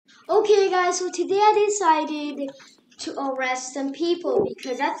Okay, guys, so today I decided to arrest some people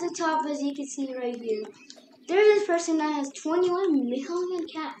because at the top, as you can see right here, there's this person that has 21 million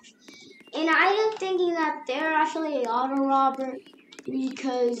cash. And I am thinking that they're actually an auto robber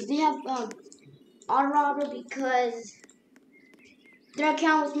because they have auto robber because their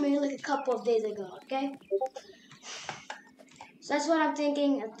account was made like a couple of days ago, okay? So that's what I'm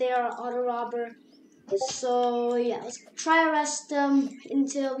thinking, that they are auto robber. So yeah, let's try arrest them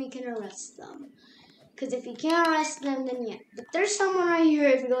until we can arrest them. Because if you can't arrest them, then yeah. But there's someone right here.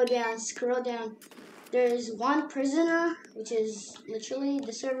 If you go down, scroll down, there's one prisoner, which is literally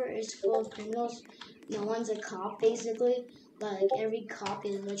the server is full of criminals. No one's a cop, basically. Like every cop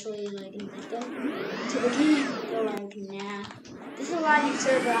is literally like in victim to the game. They're like, nah. This is a lively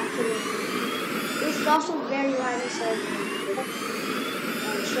server actually. This is also a very lively server.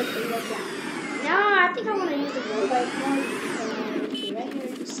 Check the look out. Now I think I want to use the robot mode. Okay, right here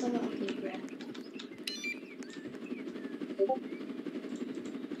is someone. Okay, great.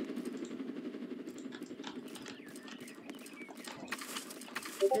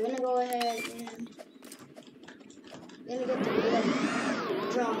 We're gonna go ahead and we're gonna get the real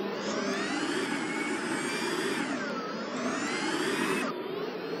drum.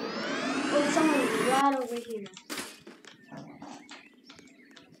 Oh, someone's right over here.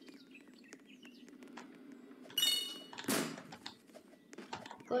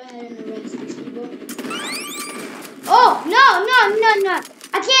 Go ahead and arrest these people. Oh no!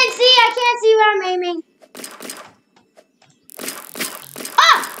 I can't see where I'm aiming.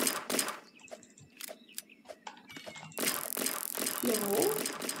 No.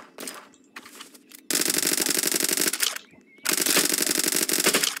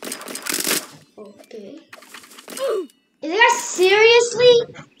 Okay. Is that guy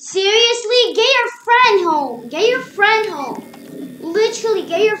seriously? Get your friend home. Get your friend home. Literally,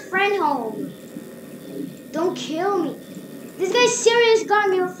 get your friend home. Don't kill me. This guy serious got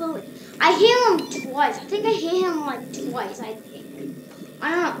me with a... I hit him twice. I think I hit him like twice, I think.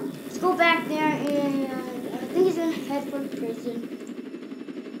 I don't know. Let's go back there and I think he's gonna head for prison.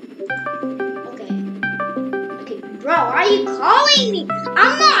 Okay, bro, why are you calling me?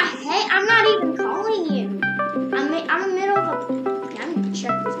 I'm not even calling you. I'm in the middle of a... Okay, I'm gonna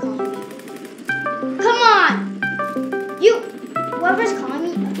check who's calling me. Come on! Whoever's calling me...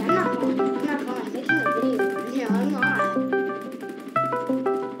 Okay, I'm not calling. I'm making a video. No, I'm not.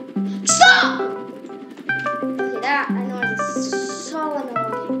 Stop! Okay, that I know is so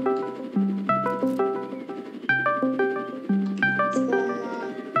annoying. What's going on?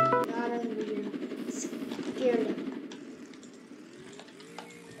 Not over here. Scared him.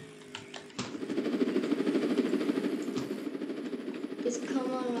 Just come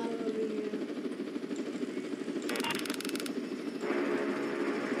on right over here.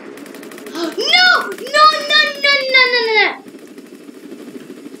 No!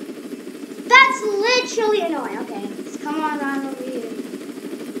 That's literally annoying. Okay, just come on right over here.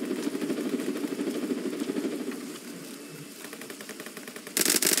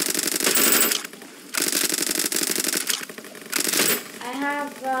 I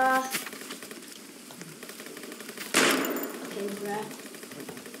have, okay, bruh.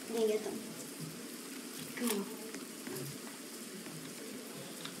 I'm gonna get them. Come on.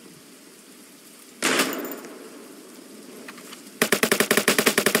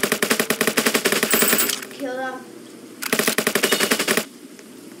 Kill them.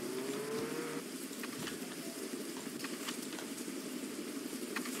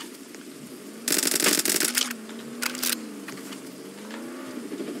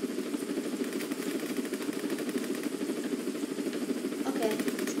 Okay,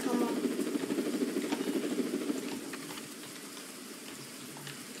 let's come on.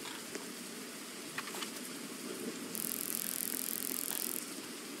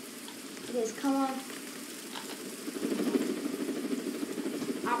 Okay, let's come on.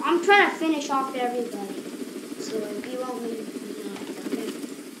 I'm trying to finish off everybody, so you won't leave me alone, okay?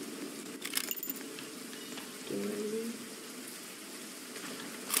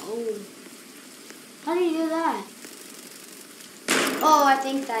 Oh, how do you do that? Oh, I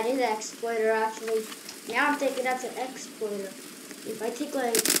think that is an exploiter actually. Now I'm thinking that's an exploiter. If I take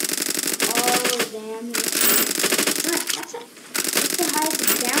like all the damage, that's the highest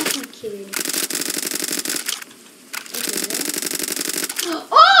bounty kid.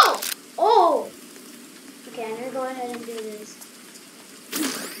 Oh! Okay, I'm gonna go ahead and do this.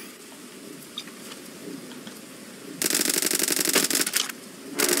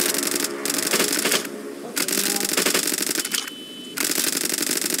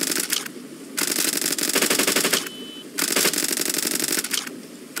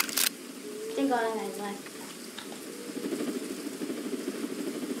 god I left.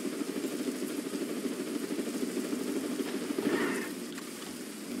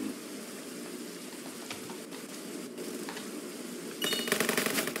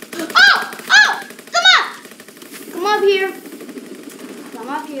 Come up here. Come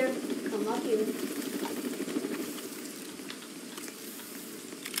up here. Come up here.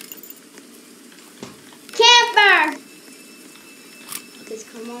 Camper! Just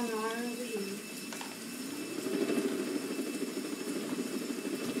come on over here.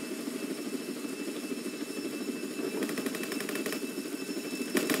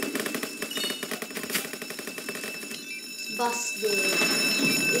 It's busted.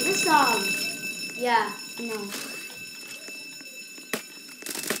 Is this yeah, no.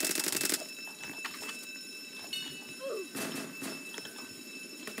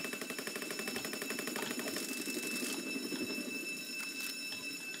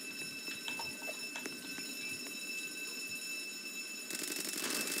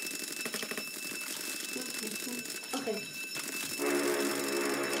 Okay.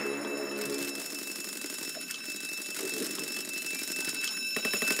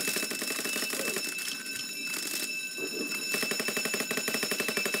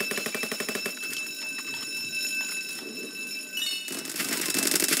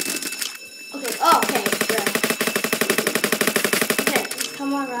 Okay, oh, okay, yeah. Okay, just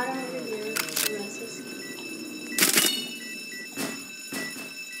come on right over here.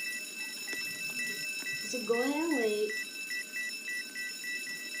 So go ahead and wait.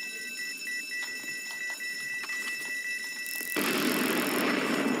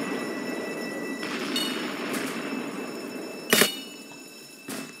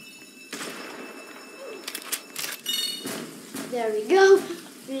 There we go.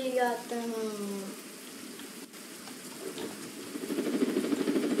 We got them.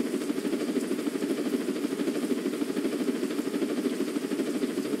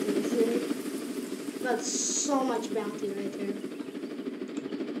 That's so much bounty right there.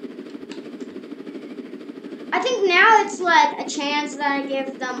 I think now it's like a chance that I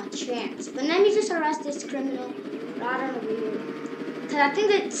give them a chance. But let me just arrest this criminal right over here. Because I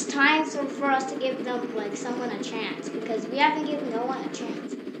think it's time for us to give them like someone a chance. Because we haven't given no one a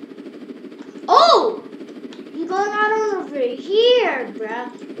chance. Oh! You going right over here, bruh.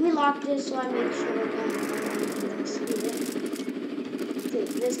 Let me lock this so I make sure I don't do this. Dude,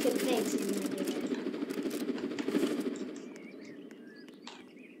 this kid thinks he's gonna do it.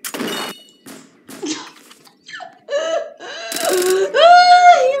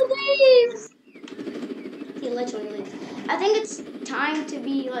 I think it's time to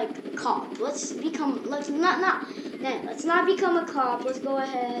be like a cop. Let's not become a cop. Let's go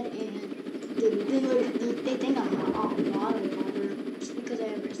ahead and they think I'm a auto robber just because I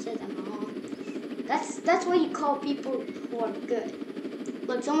ever said I'm wrong. That's what you call people who are good.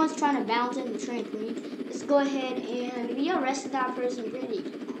 Look, someone's trying to bounce in the trampoline. Let's go ahead and we arrested that person pretty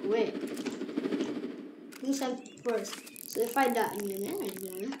quick. Who's first? So if I die, no.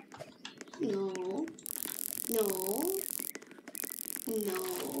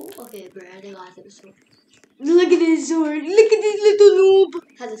 Okay, bruh, they lost the sword. Look at this sword. Look at this little noob.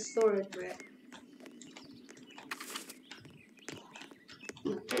 Has a sword, bruh.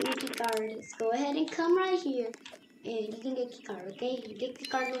 I'm gonna get your key card. Let's go ahead and come right here. And you can get key card, okay? You get key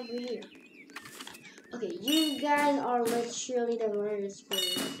card over here. Okay, you guys are literally the worst for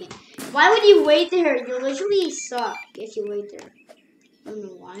this game. Why would you wait there? You literally suck if you wait there. I don't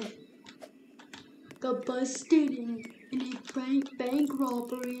know why. Got busted in a bank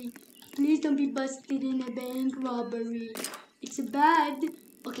robbery. Please don't be busted in a bank robbery. It's bad.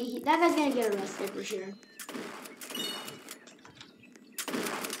 Okay, that guy's gonna get arrested for sure.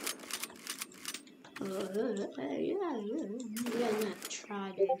 He's gonna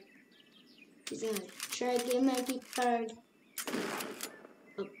try to. He's gonna try to get my key card.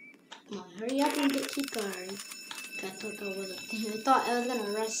 Oh, come on, hurry up and get key card. I thought that was a thing. I thought I was gonna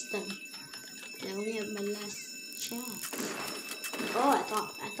arrest them. I only have my last chance. Oh,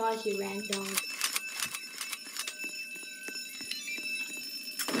 I thought he ran down.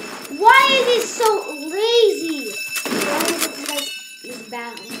 Why is he so lazy? Why is this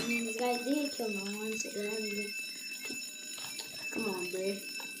bad? This guy did kill no one, so come on, bro.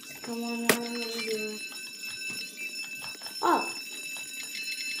 Come on, what am I gonna do? Oh,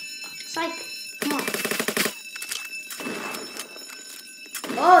 psych! Come on.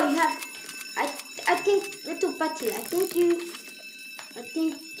 Oh, you have. I think little Patty. I think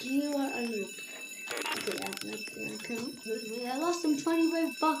you are a noob. Okay, that's not gonna count. I lost some $25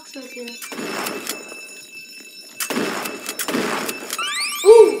 right there.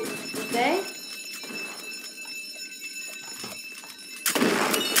 Ooh! Okay.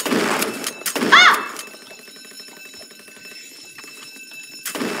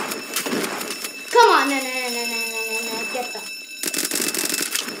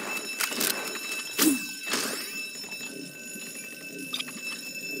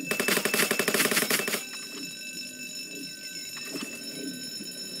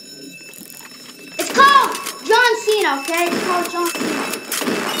 Cena, okay? It's called John Cena.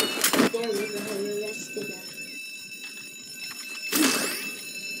 There we go, we arrested him.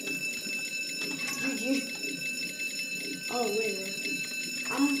 Oh, wait.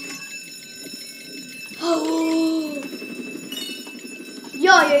 Oh!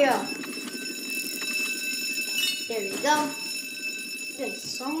 Yo. There we go. There's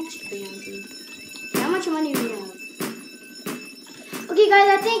so much candy. How much money do we have? Okay, guys,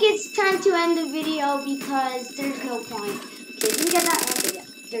 I think it's time to end the video because there's no point. Okay, can we get that? Okay, yeah,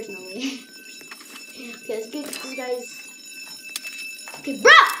 there's no way. Okay, let's get these guys. Okay,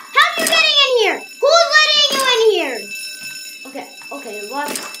 bro, how are you getting in here? Who's letting you in here? Okay, what?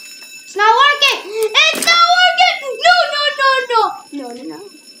 It's not working! It's not working! No!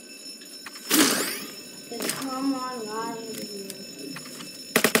 Just come on, right over here.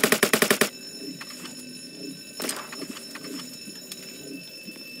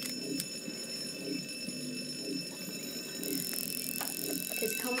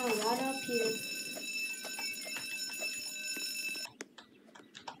 Just come on, right up here.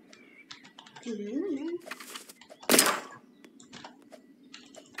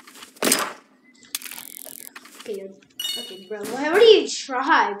 Okay, bro. Why would you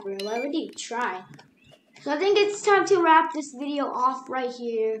try, bro? Why would you try? So I think it's time to wrap this video off right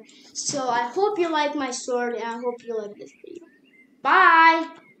here. So I hope you like my sword and I hope you like this video. Bye!